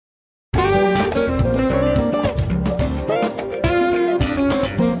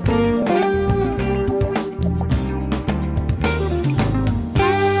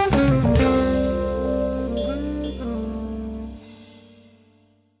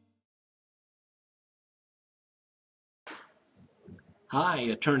Hi,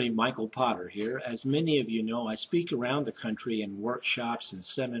 Attorney Michael Potter here. As many of you know, I speak around the country in workshops and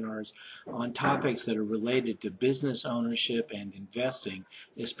seminars on topics that are related to business ownership and investing,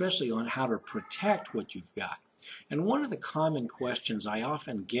 especially on how to protect what you've got. And one of the common questions I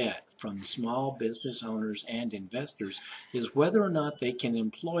often get from small business owners and investors is whether or not they can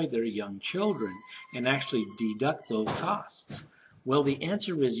employ their young children and actually deduct those costs. Well, the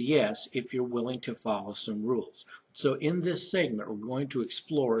answer is yes, if you're willing to follow some rules. So in this segment, we're going to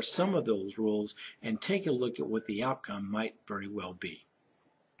explore some of those rules and take a look at what the outcome might very well be.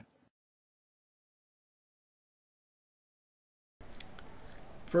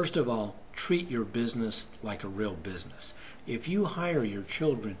 First of all, treat your business like a real business. If you hire your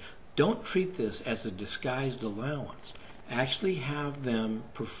children, don't treat this as a disguised allowance. Actually have them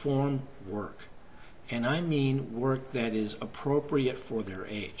perform work. And I mean work that is appropriate for their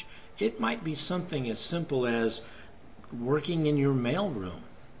age. It might be something as simple as working in your mailroom,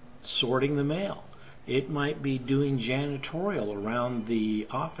 sorting the mail. It might be doing janitorial around the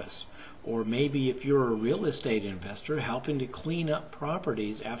office. Or maybe if you're a real estate investor, helping to clean up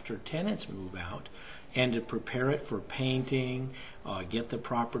properties after tenants move out and to prepare it for painting, get the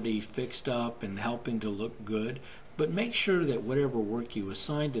property fixed up and helping to look good. But make sure that whatever work you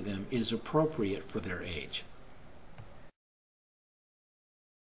assign to them is appropriate for their age.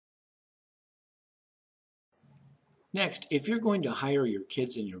 Next, if you're going to hire your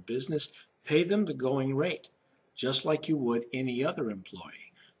kids in your business, pay them the going rate, just like you would any other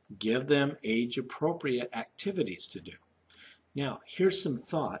employee. Give them age-appropriate activities to do. Now, here's some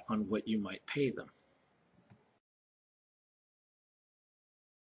thought on what you might pay them.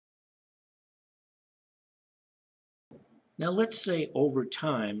 Now, let's say over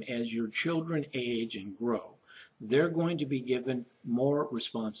time, as your children age and grow, they're going to be given more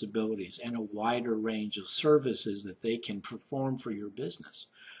responsibilities and a wider range of services that they can perform for your business.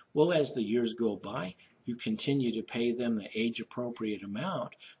 Well, as the years go by, you continue to pay them the age-appropriate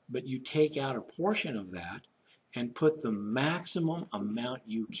amount, but you take out a portion of that and put the maximum amount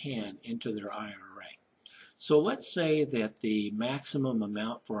you can into their IRA. So let's say that the maximum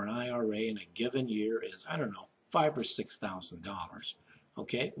amount for an IRA in a given year is, I don't know, $5,000 or $6,000.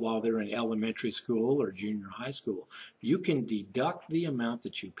 Okay, while they're in elementary school or junior high school, you can deduct the amount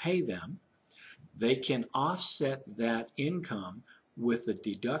that you pay them. They can offset that income with the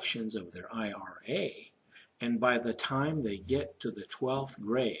deductions of their IRA, and by the time they get to the 12th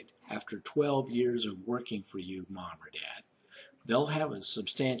grade, after 12 years of working for you, mom or dad, they'll have a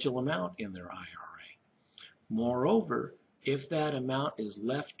substantial amount in their IRA. Moreover, if that amount is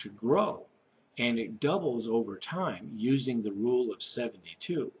left to grow, and it doubles over time using the rule of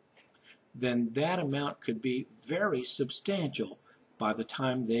 72, then that amount could be very substantial by the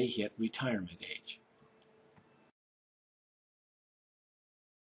time they hit retirement age.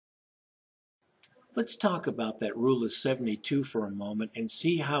 Let's talk about that rule of 72 for a moment and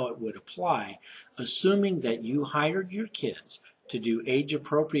see how it would apply, assuming that you hired your kids to do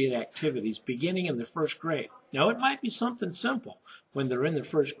age-appropriate activities beginning in the first grade. Now, it might be something simple when they're in the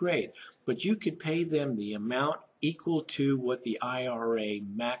first grade, but you could pay them the amount equal to what the IRA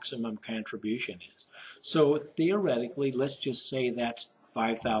maximum contribution is. So theoretically, let's just say that's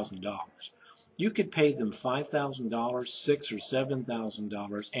 $5,000. You could pay them $5,000, $6,000 or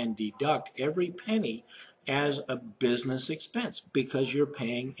 $7,000, and deduct every penny as a business expense because you're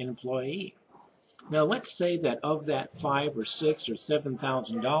paying an employee. Now let's say that of that $5,000 or $6,000 or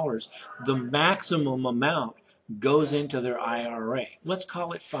 $7,000, the maximum amount goes into their IRA. Let's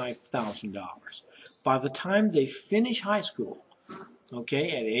call it $5,000. By the time they finish high school,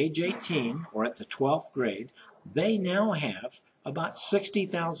 okay, at age 18 or at the 12th grade, they now have about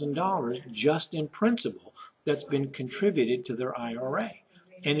 $60,000 just in principal that's been contributed to their IRA.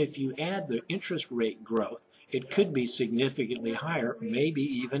 And if you add the interest rate growth, it could be significantly higher, maybe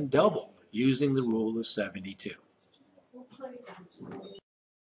even double, using the rule of 72.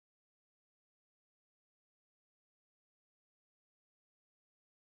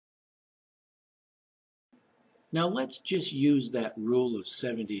 Now let's just use that rule of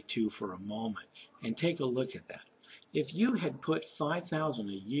 72 for a moment and take a look at that. If you had put $5,000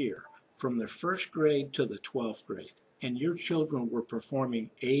 a year from the first grade to the 12th grade, and your children were performing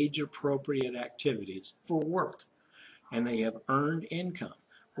age-appropriate activities for work, and they have earned income,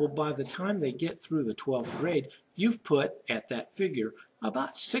 well, by the time they get through the 12th grade, you've put, at that figure,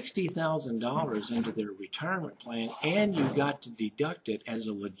 about $60,000 into their retirement plan, and you got to deduct it as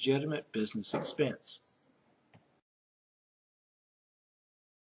a legitimate business expense.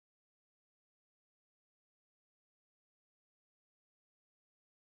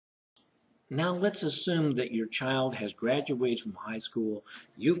 Now let's assume that your child has graduated from high school.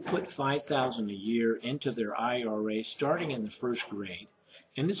 You've put $5,000 a year into their IRA starting in the first grade.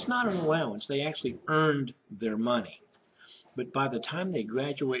 And it's not an allowance. They actually earned their money. But by the time they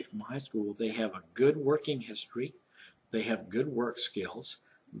graduate from high school, they have a good working history. They have good work skills.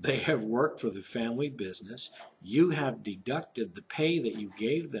 They have worked for the family business. You have deducted the pay that you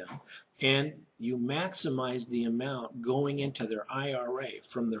gave them, and you maximize the amount going into their IRA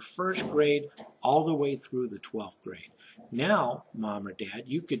from their first grade all the way through the 12th grade. Now, mom or dad,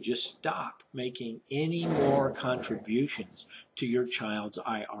 you could just stop making any more contributions to your child's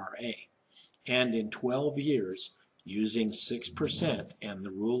IRA. And in 12 years, using 6% and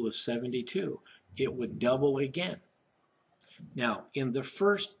the rule of 72, it would double again. Now, in the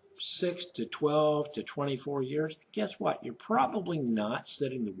first 6 to 12 to 24 years, guess what? You're probably not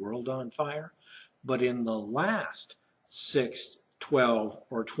setting the world on fire, but in the last 6, 12,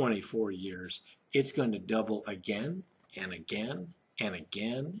 or 24 years, it's going to double again and again and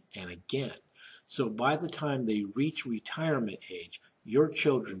again and again. So by the time they reach retirement age, your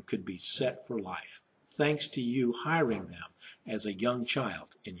children could be set for life, thanks to you hiring them as a young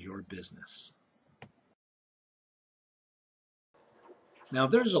child in your business. Now,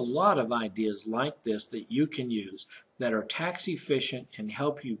 there's a lot of ideas like this that you can use that are tax efficient and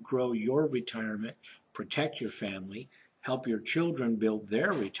help you grow your retirement, protect your family, help your children build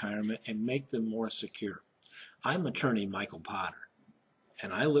their retirement, and make them more secure. I'm attorney Michael Potter,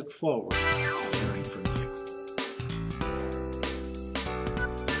 and I look forward to hearing from you.